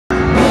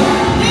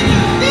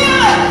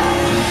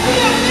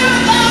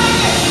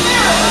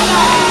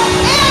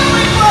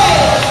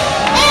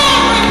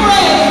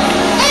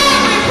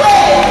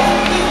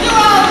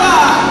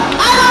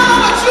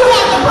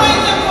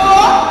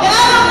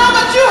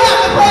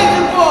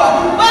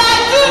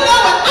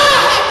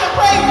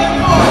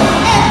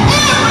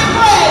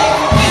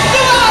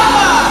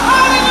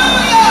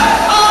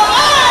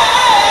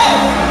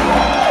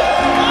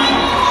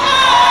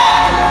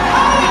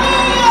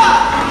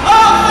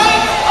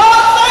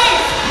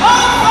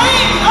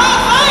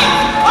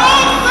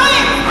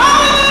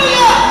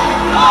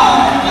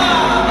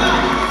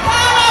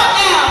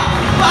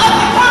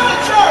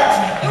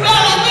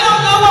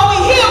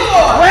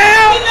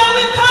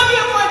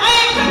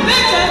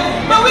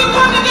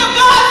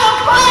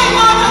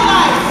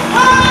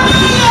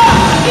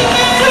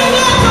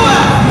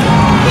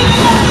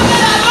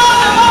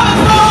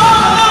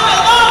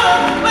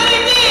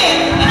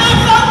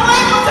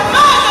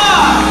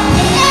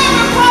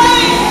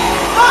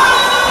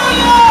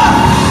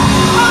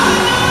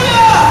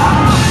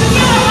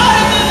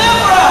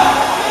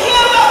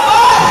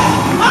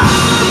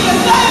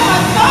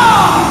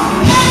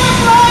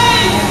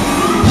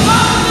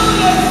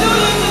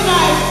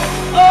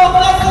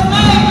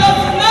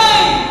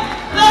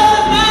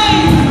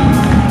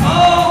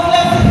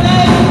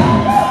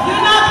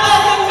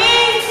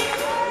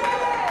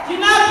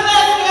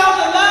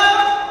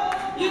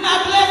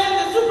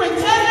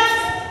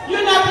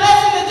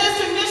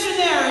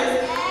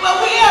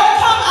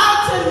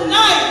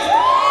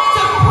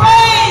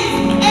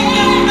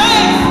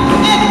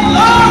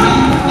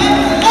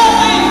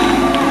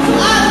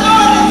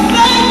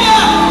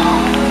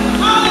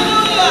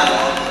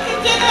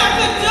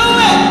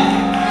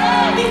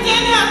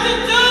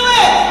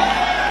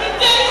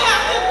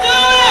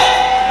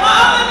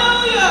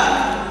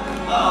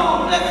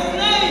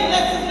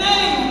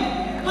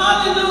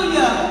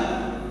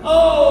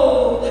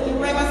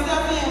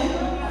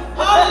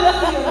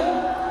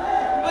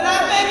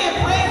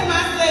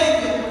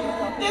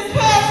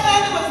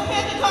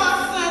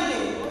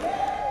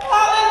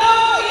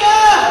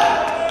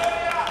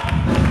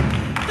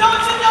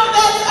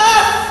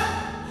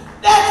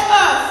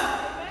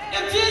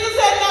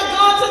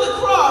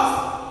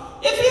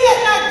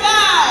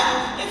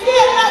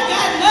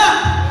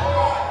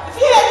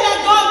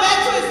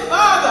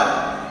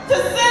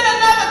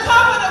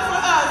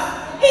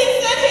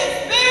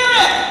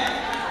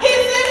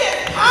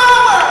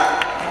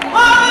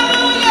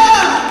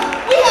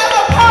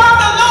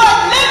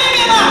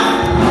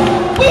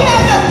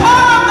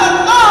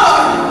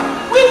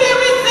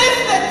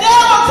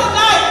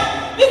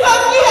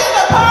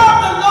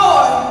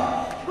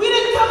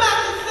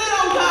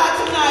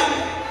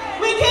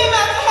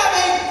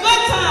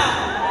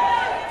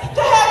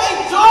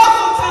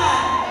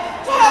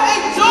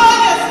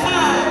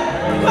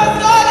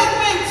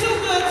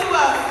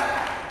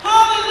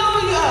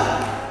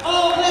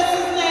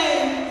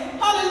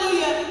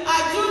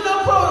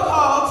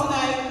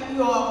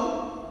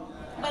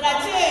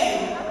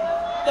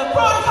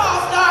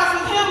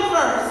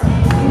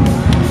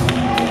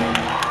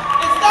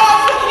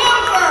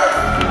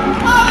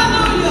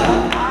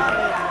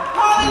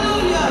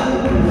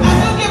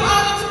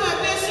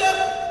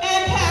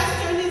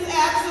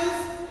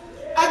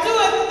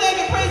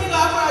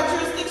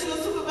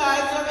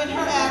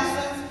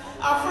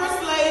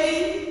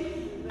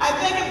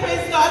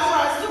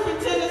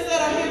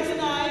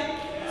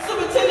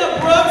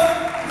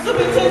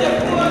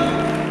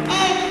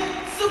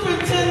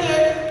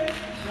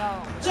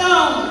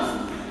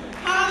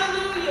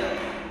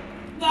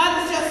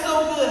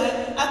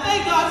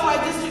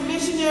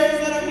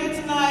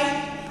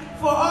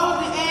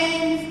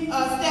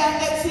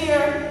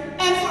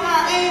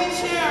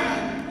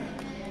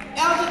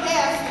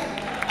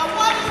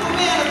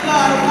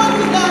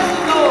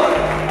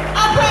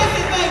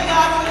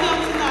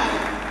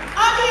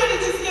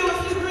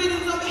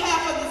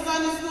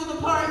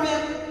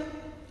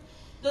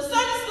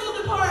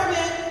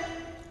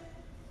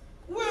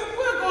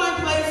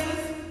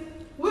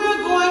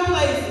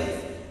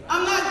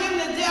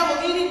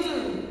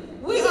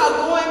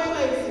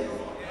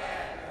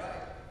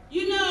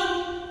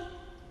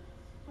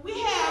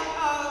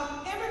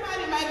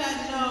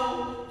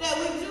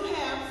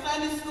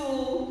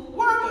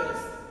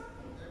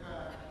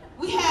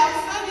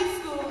have Sunday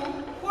school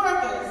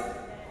workers.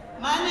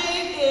 My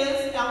name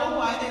is Ella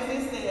White, as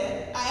they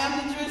said. I am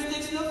the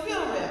jurisdictional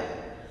field rep.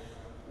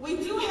 We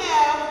do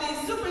have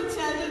the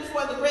superintendent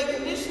for the Great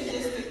Commission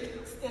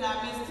District in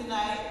our midst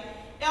tonight,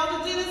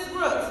 Elder Dennis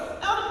Brooks.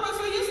 Elder Brooks,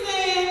 will you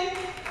stand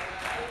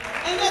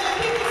and let the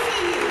people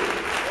see you?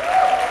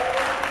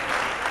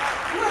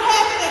 We're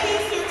happy that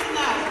he's here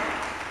tonight.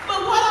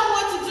 But what I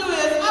want to do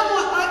is,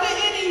 are there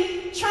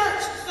any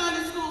church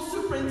Sunday school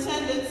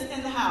superintendents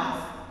in the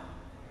house?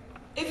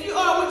 If you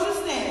are, would you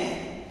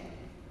stand?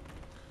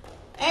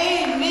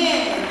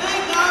 Amen.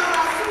 Thank God for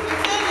our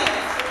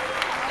superintendents.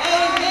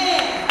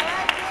 Amen.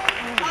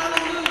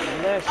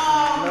 Hallelujah.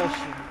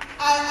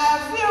 I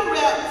feel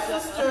rep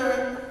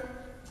Sister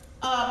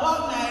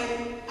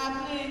Balknight.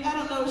 I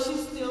don't know if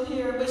she's still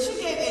here, but she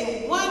gave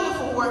a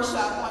wonderful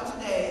workshop on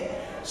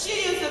today. She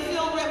is the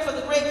field rep for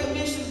the Great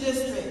Commission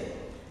District.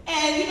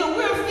 And you know,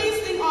 we're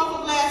feasting off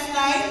of last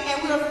night,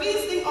 and we're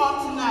feasting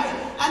off tonight.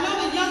 I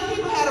know the young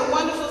people had a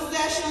wonderful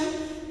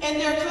session in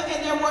their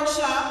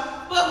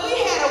workshop, but we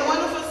had a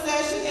wonderful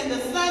session in the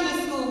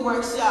Sunday school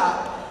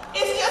workshop.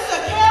 It's just a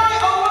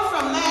carryover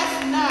from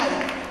last night.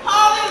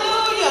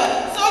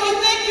 Hallelujah. So you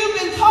think you've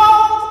been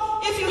called?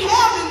 If you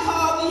have been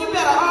called, then you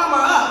better armor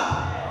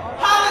up.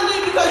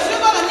 Hallelujah, because you're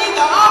going to need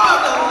the armor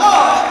of the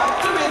Lord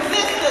to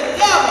resist the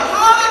devil.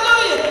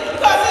 Hallelujah,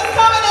 because he's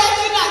coming at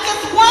you not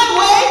just one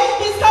way,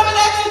 he's coming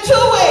at you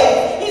two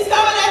ways. He's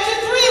coming at you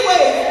three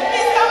ways.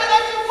 He's coming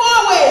at you four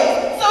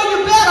ways. So you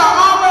better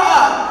armor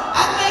up.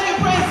 I thank and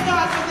praise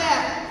God for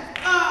that.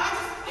 I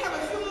just have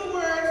a few more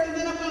words, and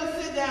then I'm going to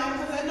sit down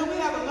because I know we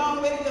have a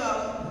long way to go.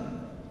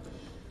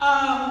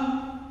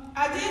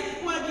 I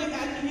did want to give,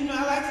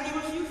 I like to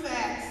give a few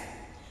facts.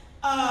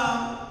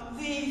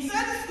 The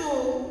Sunday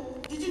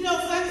school, did you know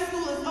Sunday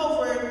school is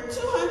over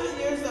 200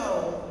 years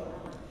old?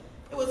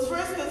 It was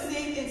first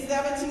conceived in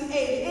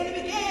 1780, and it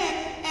began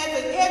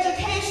as an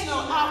educational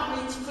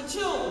outreach for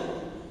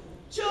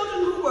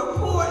children who were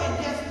poor and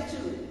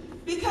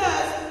destitute,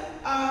 because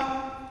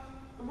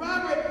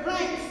Robert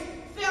Branks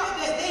felt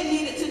that they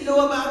needed to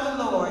know about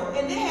the Lord,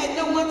 and they had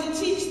no one to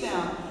teach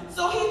them.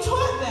 So he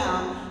taught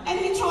them, and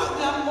he taught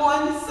them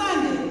on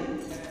Sunday.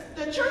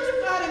 The Church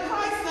of God in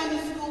Christ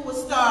Sunday School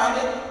was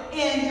started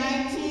in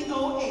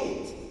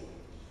 1908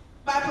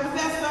 by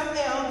Professor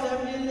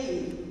L.W.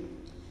 Lee.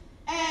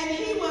 And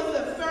he was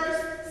the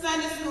first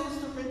Sunday school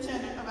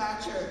superintendent of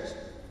our church.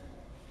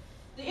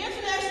 The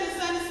International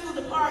Sunday School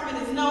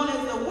Department is known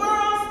as the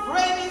world's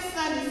greatest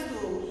Sunday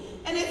school.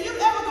 And if you've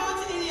ever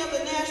gone to any of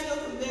the national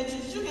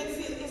conventions, you can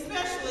see,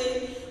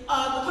 especially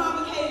the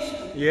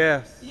convocation.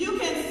 Yes. You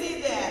can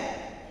see that.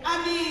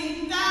 I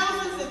mean,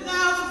 thousands and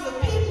thousands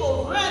of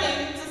people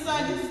running to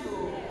Sunday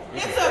school.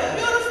 It's a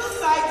beautiful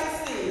sight to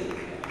see.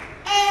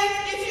 And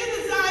if you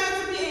desire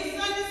to be a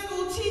Sunday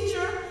school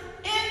teacher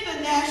in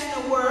the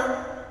national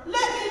work,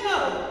 let me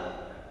know.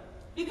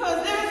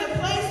 Because there is a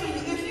place for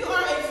you. If you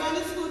are a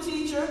Sunday school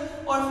teacher,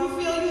 or if you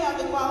feel you have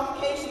the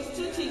qualifications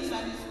to teach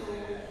Sunday school,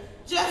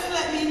 just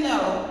let me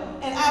know,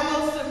 and I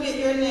will submit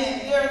your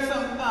name. There are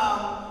some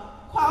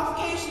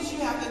qualifications you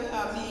have to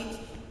meet,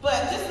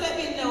 but just let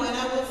me know, and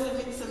I will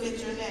submit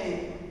your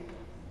name.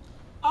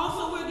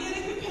 Also, we're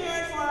getting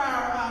prepared for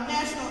our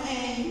national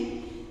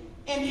aim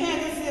in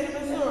Kansas City,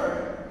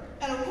 Missouri.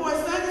 And of course,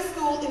 Sunday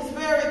school is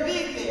very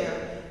big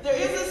there. There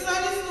is a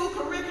Sunday school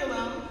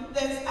curriculum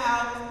that's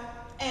out,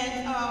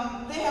 and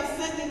they have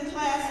sent me the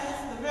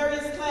classes, the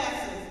various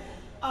classes.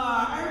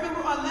 I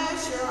remember on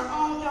last year, our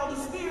own Elder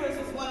Spears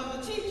was one of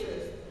the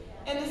teachers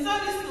in the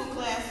Sunday school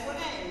class for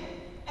AIM.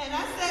 And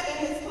I sat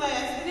in his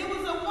class, and it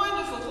was a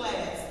wonderful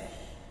class.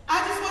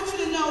 I just want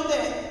you to know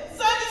that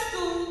Sunday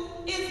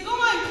school is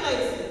going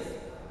places.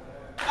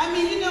 I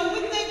mean, you know,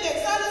 we think that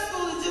Sunday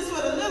school is just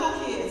for the little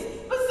kids,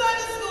 but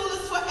Sunday school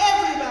is for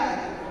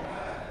everybody.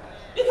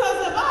 Because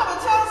the Bible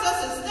tells us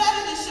to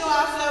study to show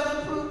ourselves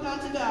approved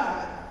unto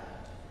God.